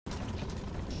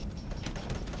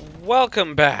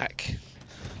Welcome back.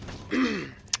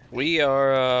 We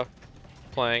are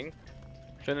playing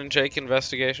Finn and Jake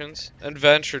Investigations.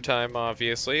 Adventure Time,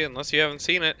 obviously, unless you haven't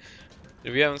seen it.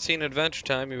 If you haven't seen Adventure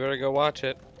Time, you better go watch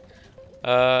it.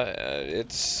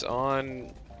 It's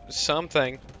on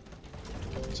something.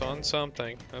 It's on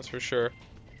something, that's for sure.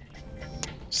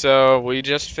 So, we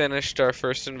just finished our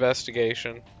first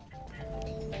investigation.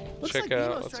 Check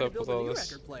out what's up with all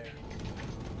this.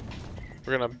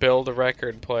 We're gonna build a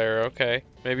record player, okay.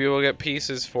 Maybe we'll get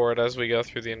pieces for it as we go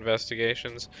through the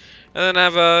investigations. And then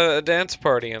have a dance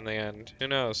party in the end. Who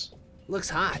knows?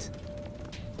 Looks hot.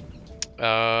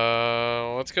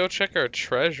 Let's go check our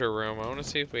treasure room. I want to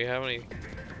see if we have any,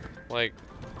 like,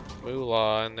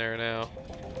 moolah in there now.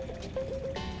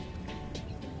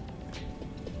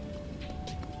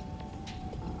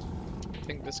 I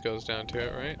think this goes down to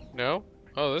it, right? No?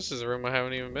 Oh, this is a room I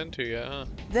haven't even been to yet, huh?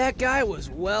 That guy was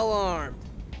well armed.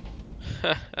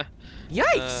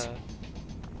 Yikes!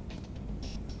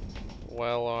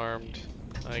 Well armed.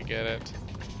 I get it.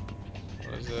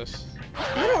 What is this?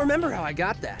 I don't remember how I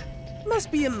got that. Must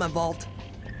be in my vault.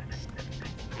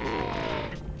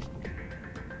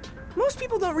 Most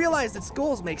people don't realize that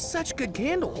skulls make such good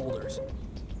candle holders.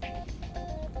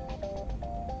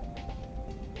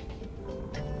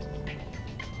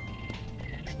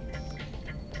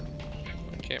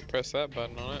 Can't press that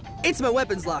button on it. It's my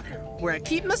weapons locker, where I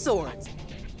keep my swords.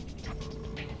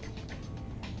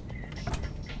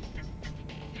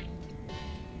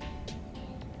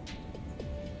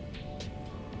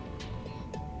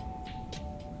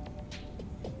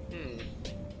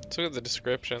 Let's look at the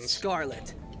descriptions.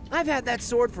 Scarlet. I've had that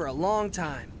sword for a long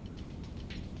time.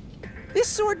 This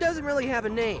sword doesn't really have a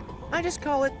name. I just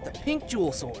call it the Pink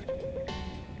Jewel Sword.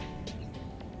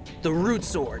 The Root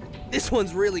Sword. This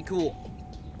one's really cool.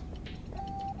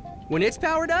 When it's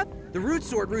powered up, the Root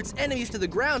Sword roots enemies to the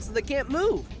ground so they can't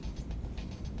move.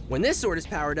 When this sword is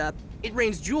powered up, it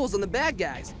rains jewels on the bad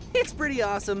guys. It's pretty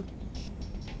awesome.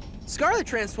 Scarlet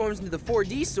transforms into the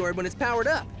 4D sword when it's powered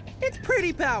up. It's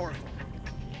pretty powerful.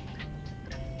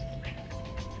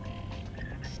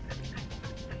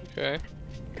 Okay.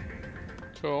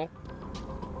 Cool.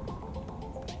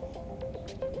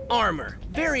 Armor.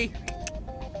 Very...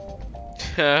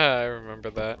 I remember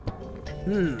that.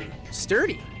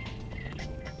 Sturdy.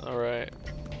 Alright.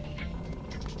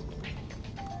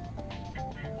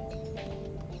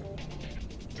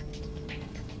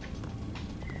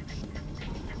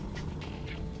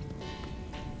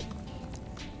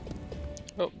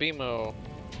 Oh, BMO.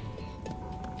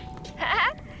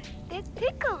 It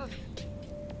tickles.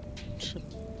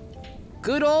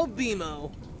 Good old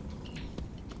BMO.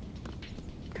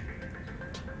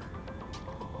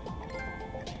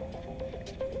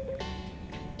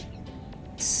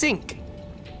 Sink.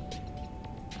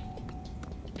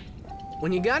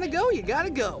 When you gotta go, you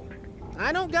gotta go.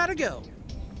 I don't gotta go.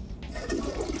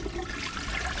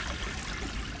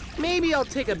 Maybe I'll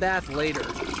take a bath later.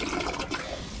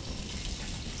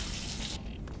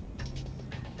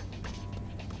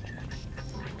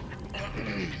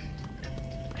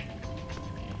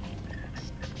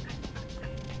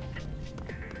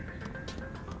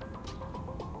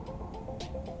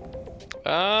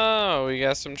 Oh, we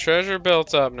got some treasure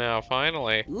built up now,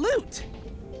 finally. Loot!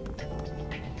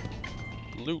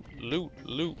 Loot, loot,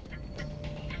 loot.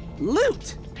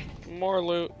 Loot! More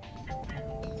loot.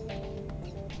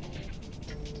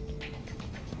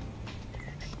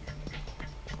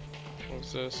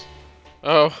 What's this?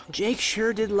 Oh, Jake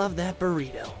sure did love that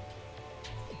burrito.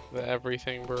 the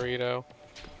everything burrito.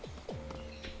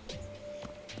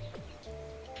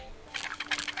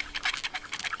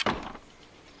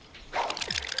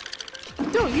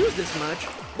 Don't use this much,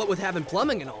 but with having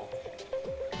plumbing and all.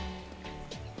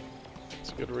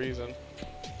 It's a good reason.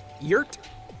 Yurt.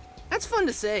 That's fun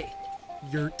to say.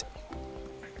 Yurt.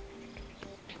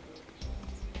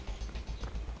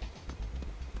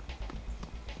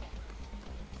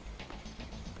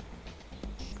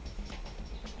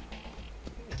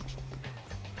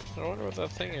 I wonder what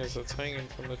that thing is that's hanging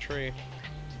from the tree.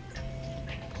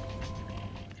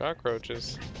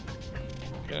 Cockroaches.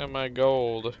 Get my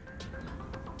gold.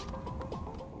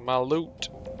 My loot.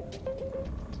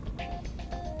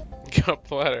 Got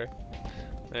platter.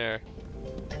 There.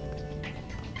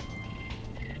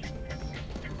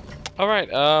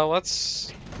 Alright,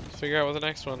 let's figure out what the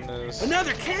next one is.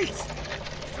 Another case!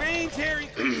 Strange Harry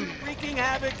wreaking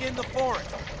havoc in the forest.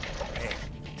 Hey,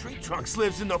 Tree Trunks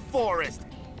lives in the forest.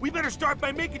 We better start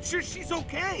by making sure she's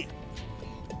okay.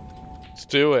 Let's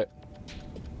do it.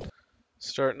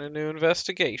 Starting a new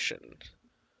investigation.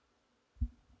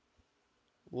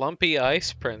 Lumpy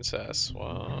Ice Princess.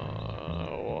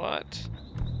 Whoa, What?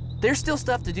 There's still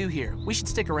stuff to do here. We should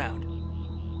stick around.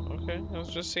 Okay, I was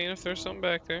just seeing if there's something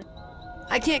back there.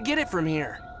 I can't get it from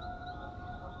here.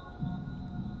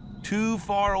 Too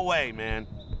far away, man.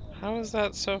 How is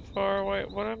that so far away?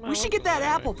 What am I? We should get that looking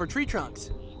at? apple for tree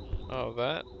trunks. Oh,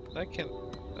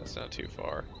 that's not too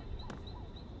far.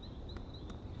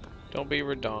 Don't be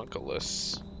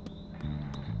redonkulous.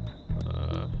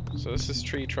 So this is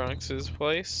Tree Trunks'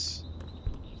 place.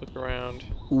 Look around.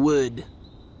 Wood.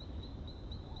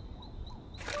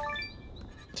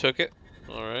 Took it.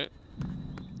 Alright.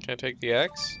 Can I take the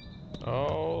X?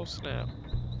 Oh, snap.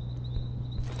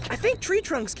 I think Tree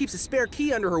Trunks keeps a spare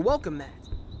key under her welcome mat.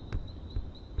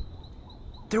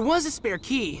 There was a spare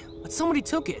key, but somebody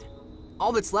took it.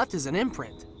 All that's left is an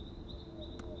imprint.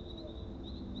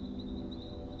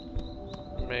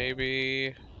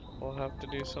 Maybe we'll have to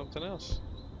do something else.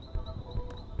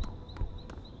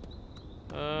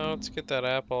 Let's get that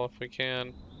apple if we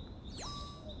can.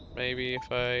 Maybe if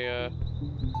I,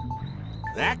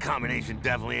 That combination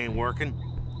definitely ain't working.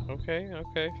 Okay,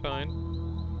 fine.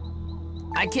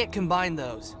 I can't combine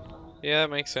those. Yeah, that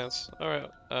makes sense. Alright,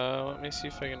 let me see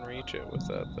if I can reach it with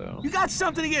that, though. You got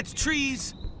something against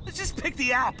trees? Let's just pick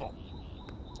the apple.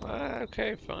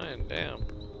 Okay, fine, damn.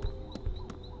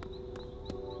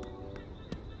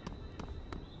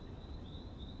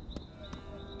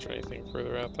 Try anything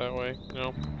further out that way?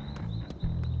 No.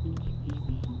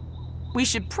 We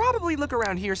should probably look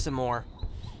around here some more.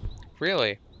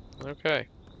 Really? Okay.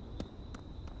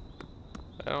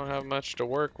 I don't have much to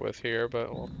work with here,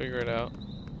 but we'll figure it out.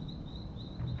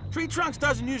 Tree Trunks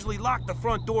doesn't usually lock the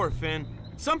front door, Finn.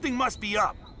 Something must be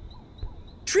up.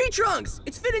 Tree Trunks!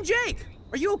 It's Finn and Jake!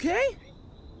 Are you okay?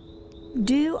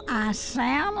 Do I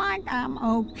sound like I'm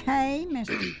okay,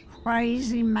 Mr.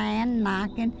 Crazy Man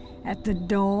knocking at the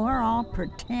door, all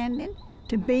pretending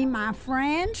to be my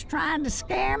friends, trying to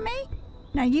scare me?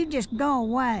 Now you just go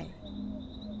away.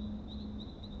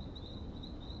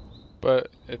 But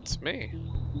it's me.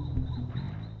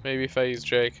 Maybe if I use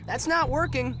Jake. That's not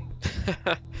working.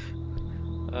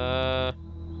 I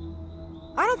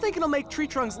don't think it'll make Tree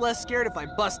Trunks less scared if I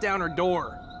bust down her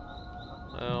door.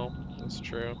 Well, that's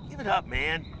true. Give it up,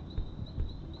 man.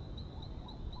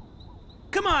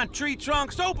 Come on, Tree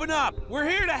Trunks, open up. We're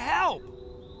here to help.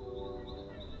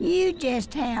 You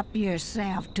just help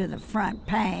yourself to the front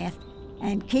path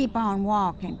and keep on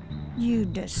walking, you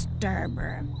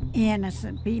disturber of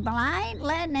innocent people. I ain't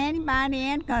letting anybody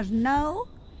in, 'cause no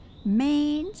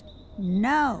means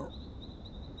no.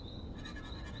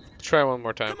 Try one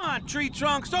more time. Come on, Tree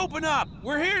Trunks, open up.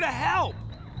 We're here to help.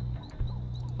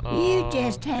 You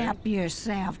just Okay. help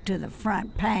yourself to the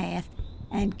front path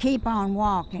and keep on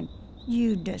walking,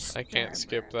 you disturber I can't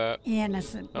skip that.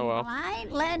 innocent people. Oh well. I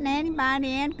ain't letting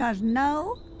anybody in, 'cause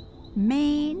no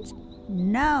means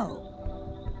no.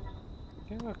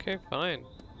 Yeah, okay, fine.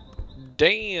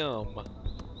 Damn!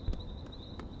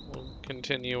 We'll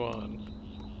continue on.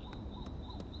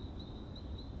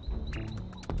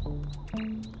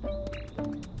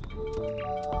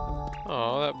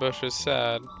 Oh, that bush is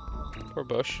sad. Poor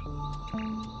bush.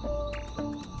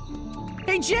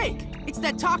 Hey Jake! It's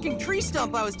that talking tree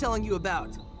stump I was telling you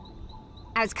about.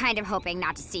 I was kind of hoping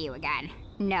not to see you again.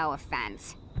 No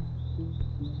offense.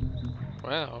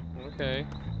 Wow, okay.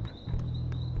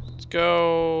 Let's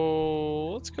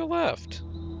go left.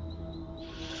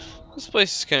 This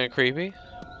place is kind of creepy.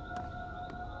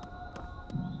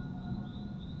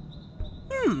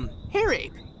 Hair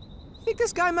ape. Think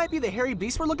this guy might be the hairy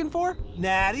beast we're looking for?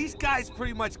 Nah, these guys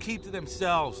pretty much keep to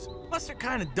themselves. Plus, they're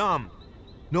kind of dumb.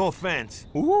 No offense.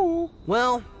 Ooh.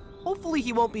 Well, hopefully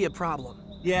he won't be a problem.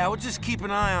 Yeah, we'll just keep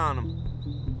an eye on them.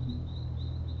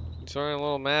 He's wearing a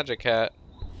little magic hat.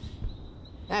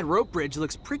 That rope bridge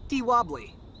looks pretty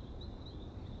wobbly.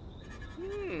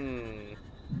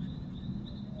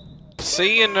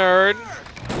 See you, nerd.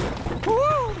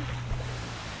 Woo!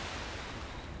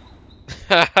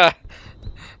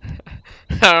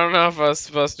 I don't know if I was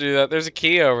supposed to do that. There's a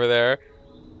key over there.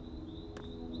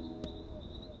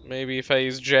 Maybe if I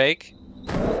use Jake.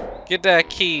 Get that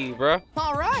key, bro.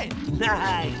 All right.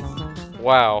 Nice.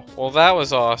 Wow. Well, that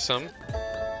was awesome.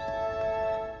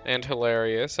 And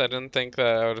hilarious. I didn't think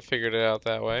that I would have figured it out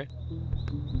that way.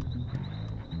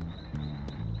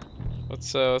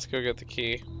 Let's go get the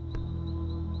key.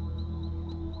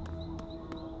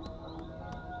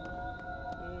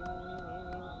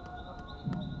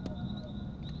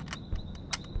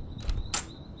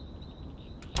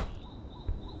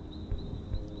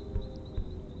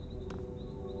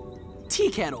 Tea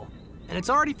kettle. And it's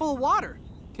already full of water.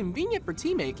 Convenient for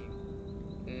tea making.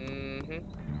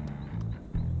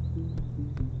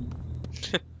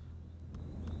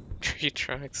 Tree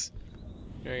Trunks.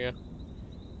 There you go.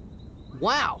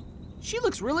 Wow, she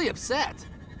looks really upset.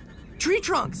 Tree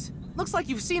Trunks, looks like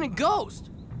you've seen a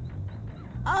ghost.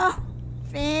 Oh,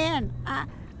 Finn,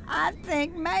 I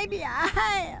think maybe I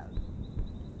have.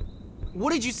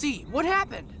 What did you see? What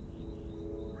happened?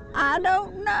 I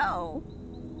don't know.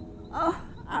 Oh,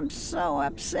 I'm so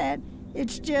upset.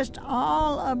 It's just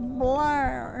all a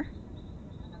blur.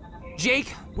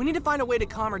 Jake, we need to find a way to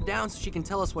calm her down so she can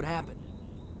tell us what happened.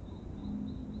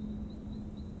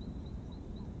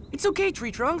 It's okay,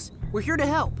 Tree Trunks. We're here to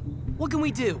help. What can we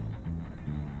do?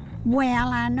 Well,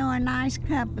 I know a nice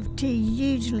cup of tea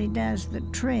usually does the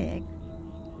trick.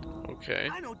 Okay.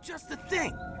 I know just the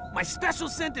thing. My special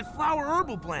scented flower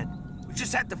herbal blend. We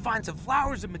just had to find some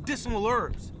flowers and medicinal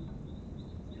herbs.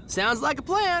 Sounds like a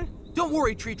plan. Don't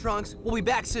worry, Tree Trunks. We'll be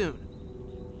back soon.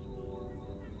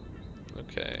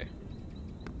 Okay.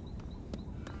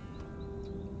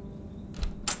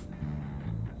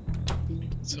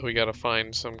 So we gotta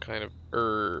find some kind of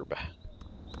herb.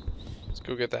 Let's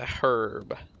go get that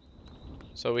herb.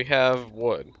 So we have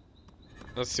wood.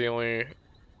 That's the only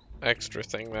extra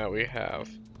thing that we have.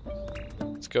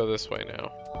 Let's go this way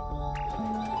now.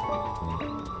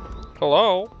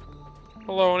 Hello?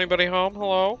 Hello, anybody home?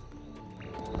 Hello?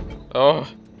 Oh.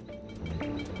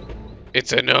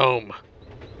 It's a gnome.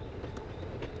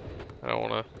 I don't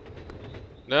wanna...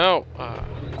 No!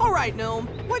 All right, Gnome.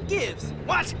 What gives?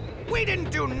 What? We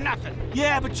didn't do nothing.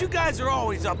 Yeah, but you guys are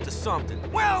always up to something.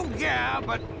 Well, yeah,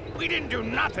 but we didn't do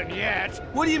nothing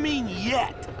yet. What do you mean,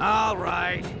 yet? All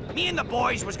right. Me and the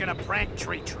boys was gonna prank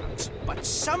Tree Trunks, but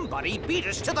somebody beat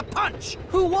us to the punch.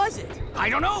 Who was it? I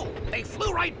don't know. They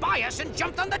flew right by us and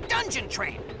jumped on the dungeon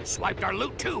train. Swiped our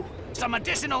loot, too. Some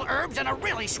medicinal herbs and a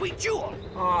really sweet jewel.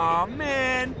 Aw,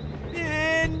 man.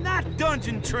 Yeah, not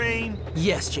Dungeon Train.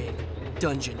 Yes, Jake.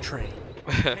 Dungeon Train.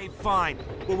 Hey, fine.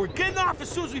 Well, we're getting off as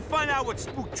soon as we find out what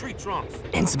spooked Tree Trunks.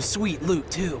 And some sweet loot,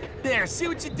 too. There, see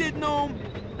what you did, Gnome?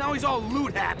 Now he's all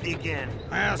loot happy again.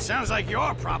 Well, sounds like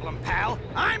your problem, pal.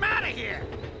 I'm out of here.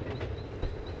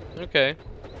 Okay.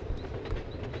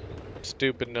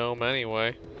 Stupid gnome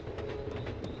anyway.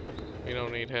 We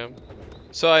don't need him.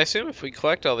 So I assume if we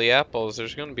collect all the apples,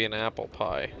 there's gonna be an apple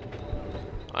pie.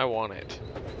 I want it.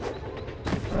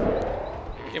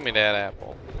 Give me that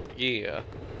apple. Yeah.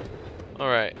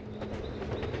 Alright.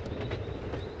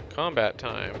 Combat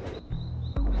time.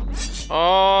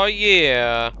 Oh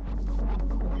yeah!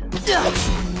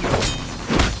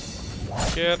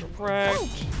 Get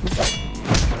wrecked!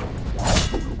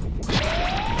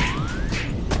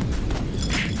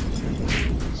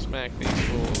 Smack these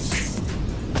fools.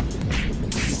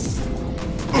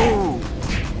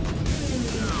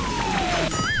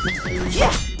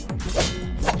 Yeah!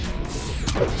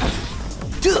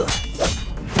 Duh!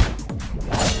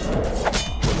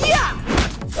 Yeah!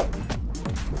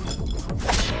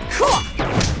 Cool!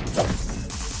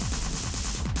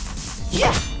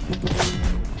 Yeah!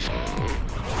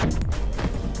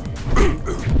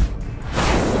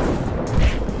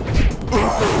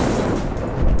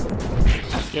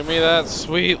 Give me that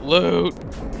sweet loot!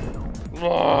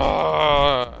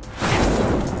 Ah.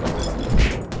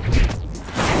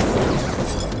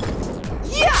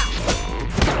 Yeah!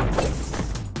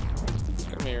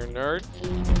 Come here, nerd.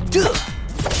 Duh!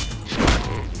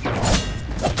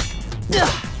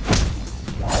 Duh!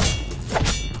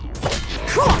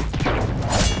 Cool!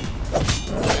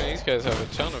 Yeah, these guys have a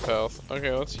ton of health.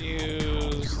 Okay, let's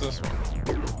use this one.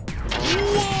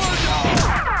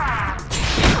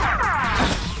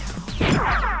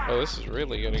 Oh, this is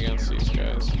really good against these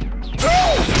guys.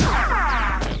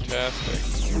 Fantastic.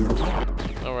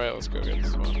 Alright, let's go get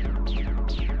this one.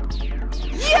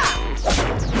 Yeah!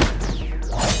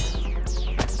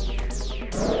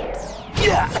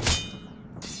 Yeah!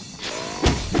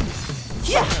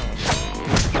 Yeah!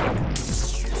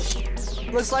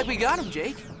 Looks like we got him,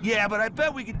 Jake. Yeah, but I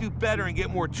bet we could do better and get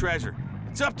more treasure.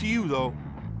 It's up to you, though.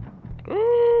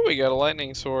 Ooh, we got a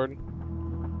lightning sword.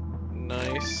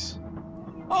 Nice.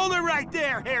 Hold it right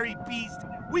there, hairy beast.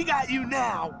 We got you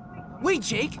now. Wait,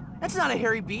 Jake. That's not a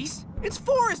hairy beast. It's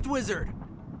Forest Wizard.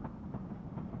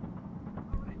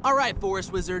 All right,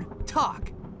 Forest Wizard,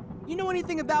 talk. You know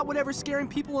anything about whatever's scaring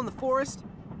people in the forest?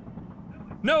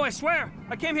 No, I swear.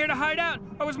 I came here to hide out.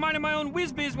 I was minding my own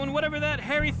whiz-biz when whatever that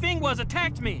hairy thing was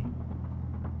attacked me.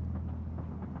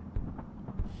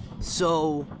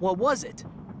 So, what was it?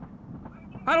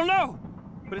 I don't know,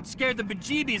 but it scared the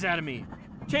bejeebies out of me.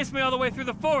 Chased me all the way through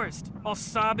the forest, all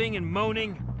sobbing and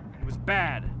moaning. It was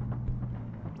bad.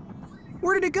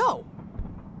 Where did it go?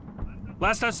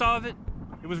 Last I saw of it,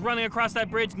 it was running across that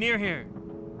bridge near here.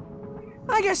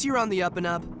 I guess you're on the up and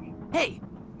up. Hey,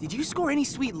 did you score any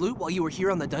sweet loot while you were here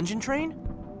on the dungeon train?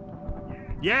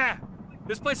 Yeah,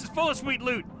 this place is full of sweet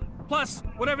loot. Plus,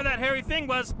 whatever that hairy thing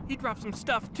was, he dropped some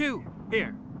stuff too.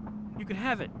 Here, you can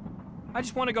have it. I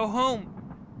just want to go home.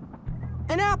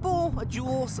 An apple, a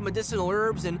jewel, some medicinal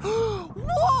herbs, and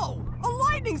whoa! A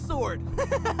lightning sword!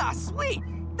 Sweet!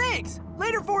 Thanks!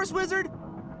 Later, Forest Wizard!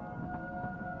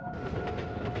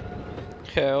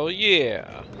 Hell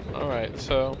yeah. Alright,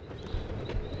 so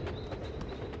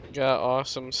got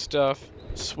awesome stuff.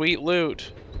 Sweet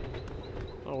loot.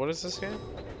 Oh, what is this again?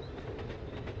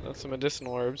 That's some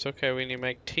medicinal herbs. Okay, we need to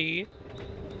make tea.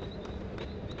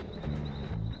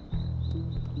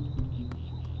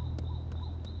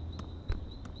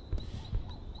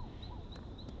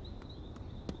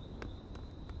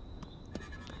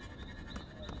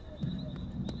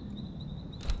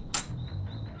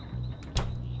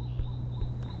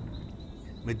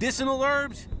 Medicinal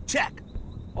herbs? Check.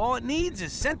 All it needs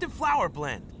is scented flower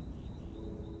blend.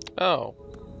 Oh.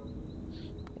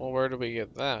 Well, where do we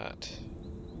get that?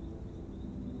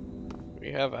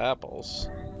 We have apples.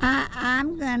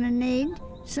 I'm gonna need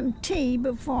some tea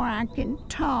before I can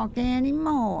talk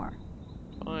anymore.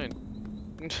 Fine.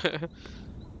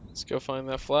 Let's go find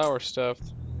that flower stuff.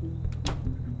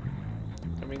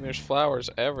 I mean, there's flowers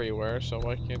everywhere, so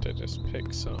why can't I just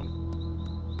pick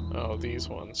some? Oh, these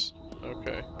ones.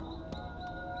 Okay.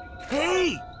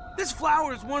 Hey! This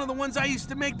flower is one of the ones I used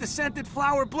to make the scented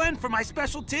flower blend for my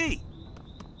special tea.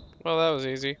 Well, that was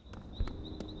easy.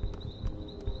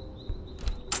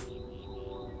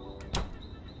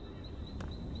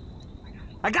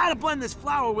 I gotta blend this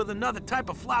flower with another type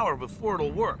of flower before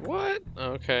it'll work. What?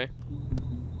 Okay.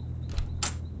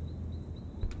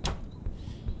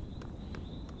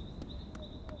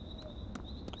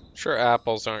 Sure,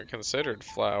 apples aren't considered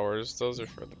flowers. Those are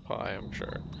for the pie, I'm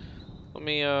sure. Let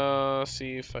me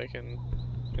see if I can.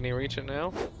 Can he reach it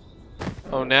now?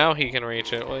 Oh, now he can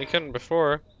reach it. Well, he couldn't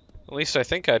before. At least I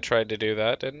think I tried to do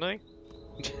that, didn't I?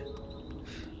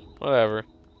 Whatever.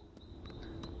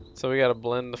 So we gotta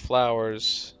blend the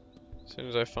flowers as soon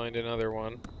as I find another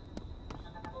one.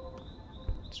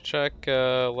 Let's check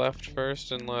left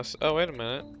first, unless. Oh, wait a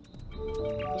minute.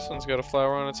 This one's got a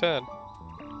flower on its head.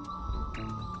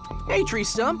 Hey, Tree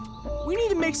Stump. We need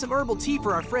to make some herbal tea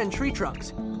for our friend Tree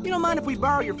Trunks. You don't mind if we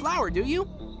borrow your flower, do you?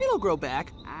 It'll grow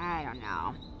back. I don't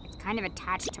know. It's kind of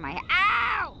attached to my head.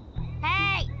 Ow!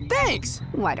 Hey! Thanks!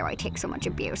 Why do I take so much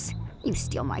abuse? You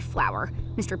steal my flower.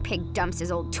 Mr. Pig dumps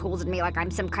his old tools at me like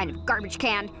I'm some kind of garbage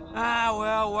can. Ah,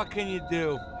 well, what can you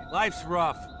do? Life's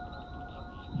rough.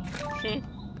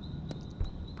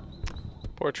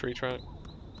 Poor tree trunk.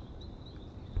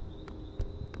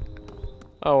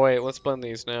 Oh wait, let's blend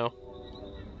these now.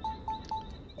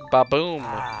 Ba-boom!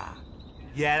 Ah,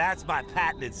 yeah, that's my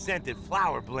patented scented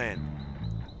flower blend.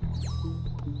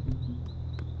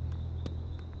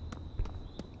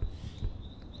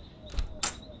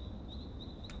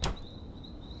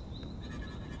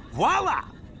 Voila!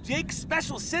 Jake's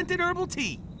special scented herbal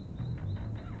tea.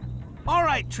 All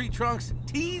right, Tree Trunks,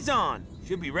 tea's on.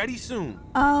 Should be ready soon.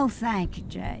 Oh, thank you,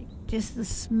 Jake. Just the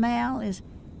smell is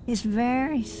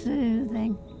very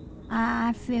soothing.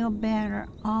 I feel better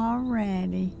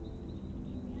already.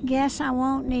 Guess I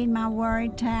won't need my worry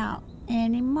towel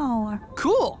anymore.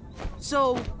 Cool!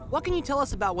 So, what can you tell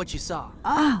us about what you saw?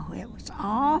 Oh, it was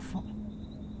awful.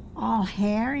 All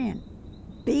hairy and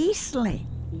beastly.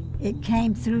 It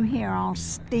came through here all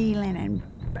stealing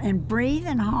and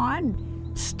breathing hard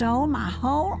and stole my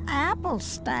whole apple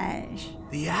stash.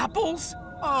 The apples?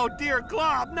 Oh, dear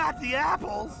Glob, not the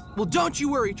apples. Well, don't you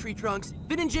worry, Tree Trunks.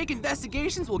 Finn and Jake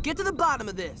Investigations will get to the bottom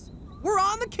of this. We're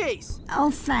on the case. Oh,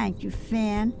 thank you,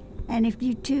 Finn. And if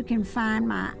you two can find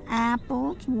my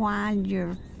apples while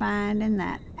you're finding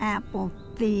that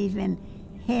apple-thieving,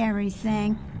 hairy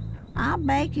thing, I'll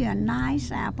bake you a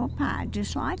nice apple pie,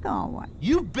 just like always.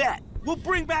 You bet. We'll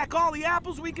bring back all the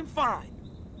apples we can find.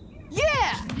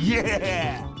 Yeah!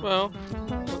 Yeah! Well,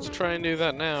 let's try and do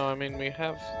that now. I mean, we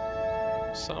have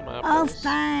some apples. Oh,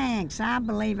 thanks. I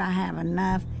believe I have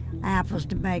enough apples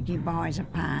to bake you boys a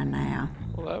pie now.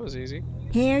 Well, that was easy.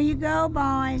 Here you go,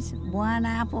 boys. One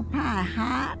apple pie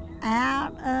hot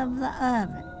out of the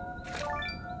oven.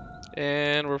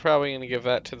 And we're probably going to give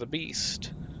that to the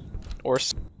beast. Or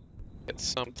it's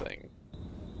something.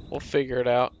 We'll figure it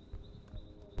out.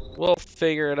 We'll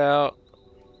figure it out.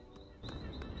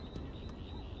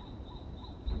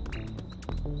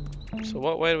 So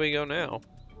what way do we go now?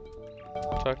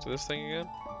 Talk to this thing again?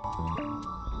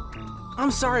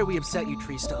 I'm sorry we upset you,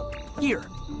 Tree Stump. Here,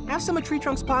 have some of Tree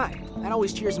Trunk's pie. That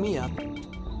always cheers me up.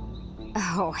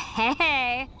 Oh,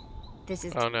 hey! This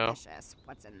is Oh, no. delicious.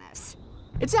 What's in this?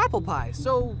 It's apple pie,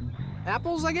 so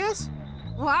apples, I guess?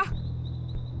 What?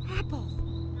 Apples.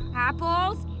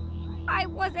 Apples? I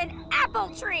was an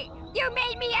apple tree. You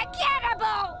made me a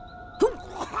cannibal.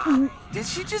 Did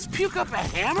she just puke up a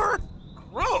hammer?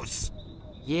 Gross!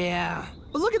 Yeah,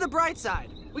 but look at the bright side.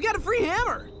 We got a free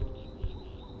hammer.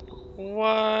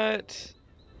 What?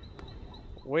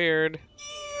 Weird.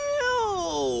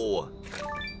 Ew!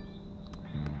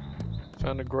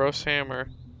 Found a gross hammer.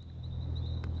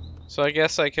 So I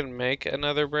guess I can make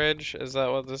another bridge? Is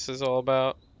that what this is all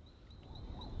about?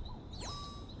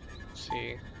 Let's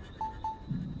see.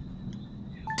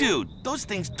 Dude, those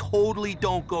things totally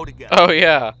don't go together. Oh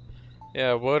yeah.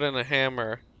 Yeah, wood and a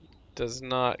hammer does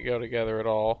not go together at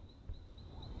all.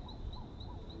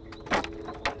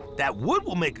 That wood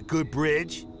will make a good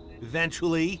bridge,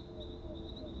 eventually.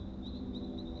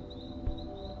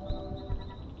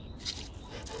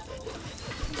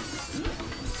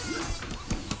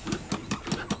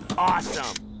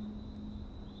 Awesome.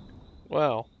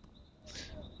 Well.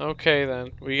 Okay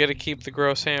then. We gotta keep the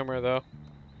gross hammer though.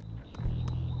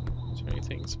 Is there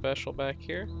anything special back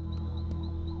here?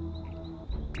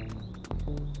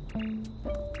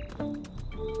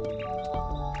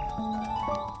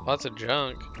 Lots of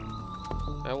junk.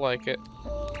 I like it.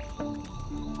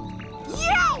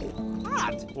 Yow!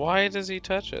 Hot! Why does he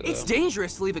touch it? It's though?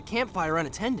 dangerous to leave a campfire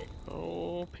unattended.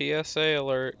 Oh, PSA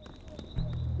alert.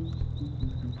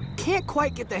 Can't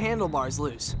quite get the handlebars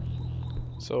loose.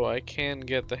 So I can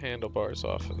get the handlebars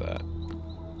off of that.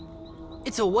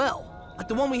 It's a well, like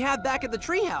the one we had back at the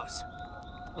treehouse.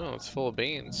 Oh, it's full of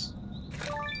beans.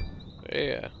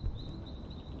 Yeah.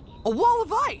 A wall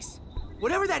of ice!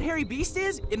 Whatever that hairy beast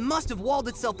is, it must have walled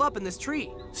itself up in this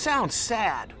tree. Sounds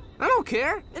sad. I don't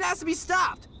care. It has to be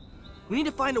stopped. We need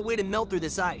to find a way to melt through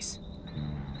this ice.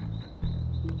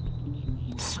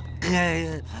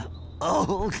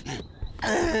 Oh,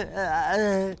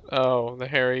 the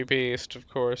hairy beast, of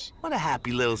course. What a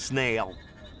happy little snail.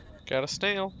 Got a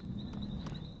snail.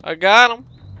 I got him.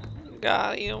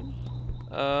 Got him.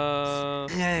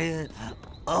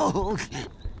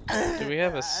 Do we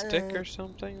have a stick or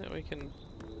something that we can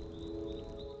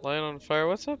light on fire?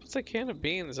 What's up with a can of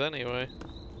beans anyway?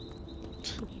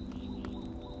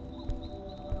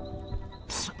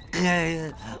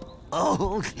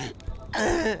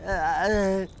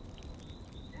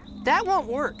 That won't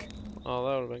work. Oh,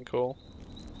 that would have been cool.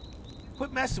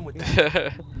 Quit messing with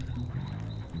that.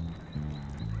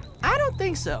 I don't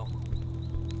think so.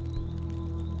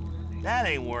 That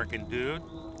ain't working, dude.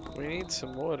 We need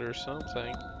some wood or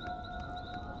something.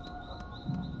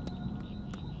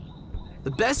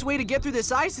 The best way to get through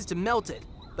this ice is to melt it.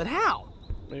 But how?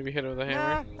 Maybe hit it with a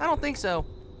hammer? I don't think so.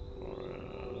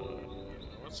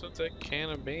 What's with that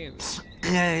can of beans?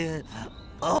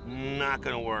 Not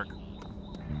gonna work.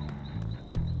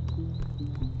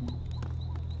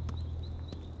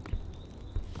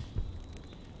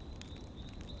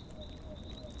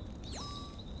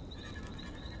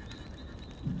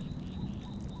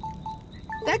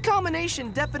 That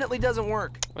combination definitely doesn't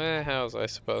work. How was I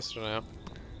supposed to know?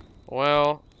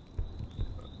 Well,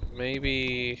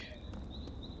 maybe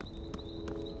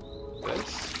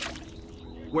this?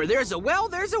 Where there's a well,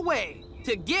 there's a way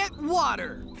to get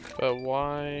water. But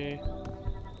why?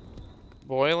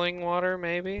 Boiling water,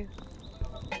 maybe?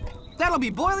 That'll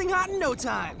be boiling hot in no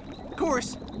time. Of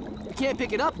course, you can't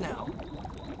pick it up now.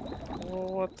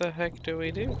 Well, what the heck do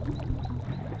we do?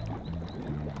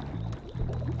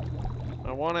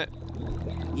 I want it.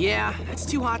 Yeah, it's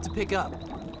too hot to pick up.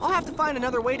 I'll have to find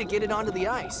another way to get it onto the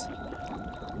ice.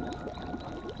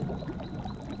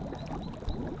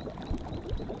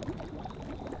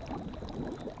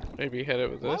 Maybe hit it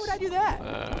with this. Why would I do that?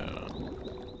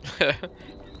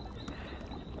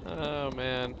 Oh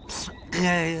man.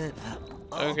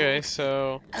 Okay,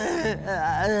 so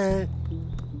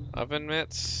oven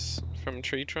mitts from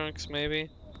tree trunks,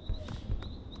 maybe.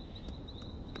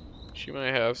 She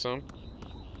might have some.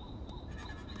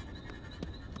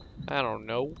 I don't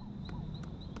know.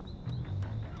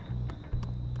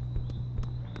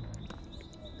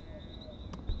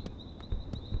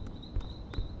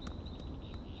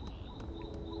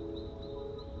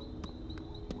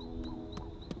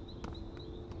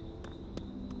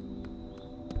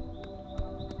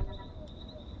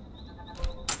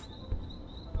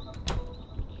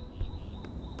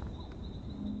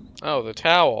 Oh, the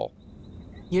towel.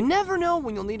 You never know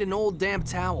when you'll need an old damp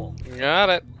towel. Got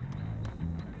it.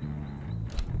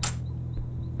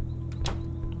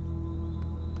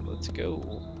 Let's go.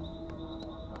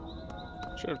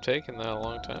 Should have taken that a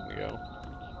long time ago.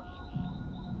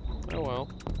 Oh well.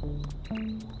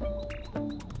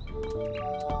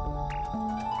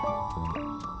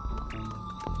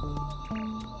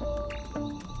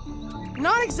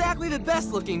 Not exactly the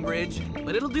best looking bridge,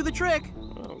 but it'll do the trick.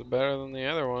 Well, it's better than the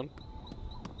other one.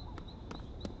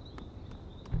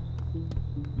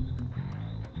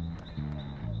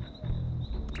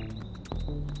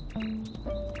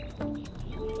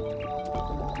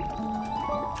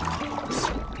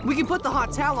 We can put the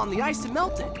hot towel on the ice to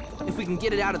melt it, if we can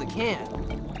get it out of the can.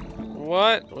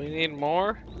 What? We need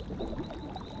more?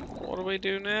 What do we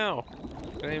do now?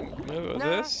 Can I move it with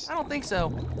Nah, this? I don't think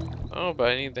so. Oh, but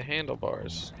I need the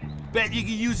handlebars. Bet you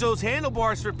can use those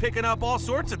handlebars for picking up all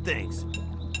sorts of things.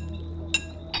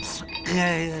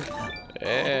 Yeah.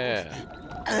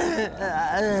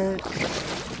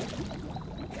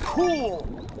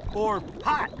 Cool. Or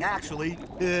hot, actually.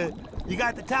 You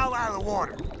got the towel out of the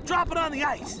water. Drop it on the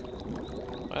ice.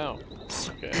 Wow.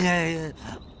 Okay.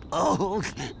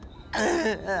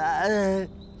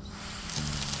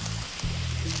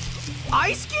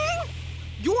 Ice King?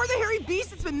 You're the hairy beast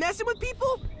that's been messing with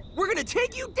people? We're gonna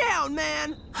take you down,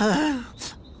 man!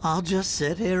 I'll just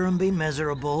sit here and be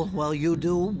miserable while you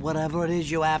do whatever it is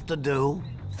you have to do.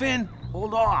 Finn,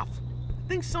 hold off. I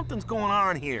think something's going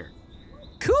on here.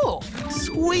 Cool!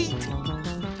 Sweet!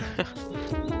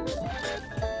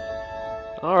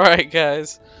 Alright,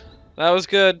 guys. That was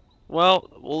good.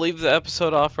 Well, we'll leave the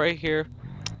episode off right here.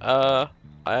 I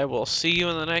will see you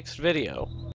in the next video.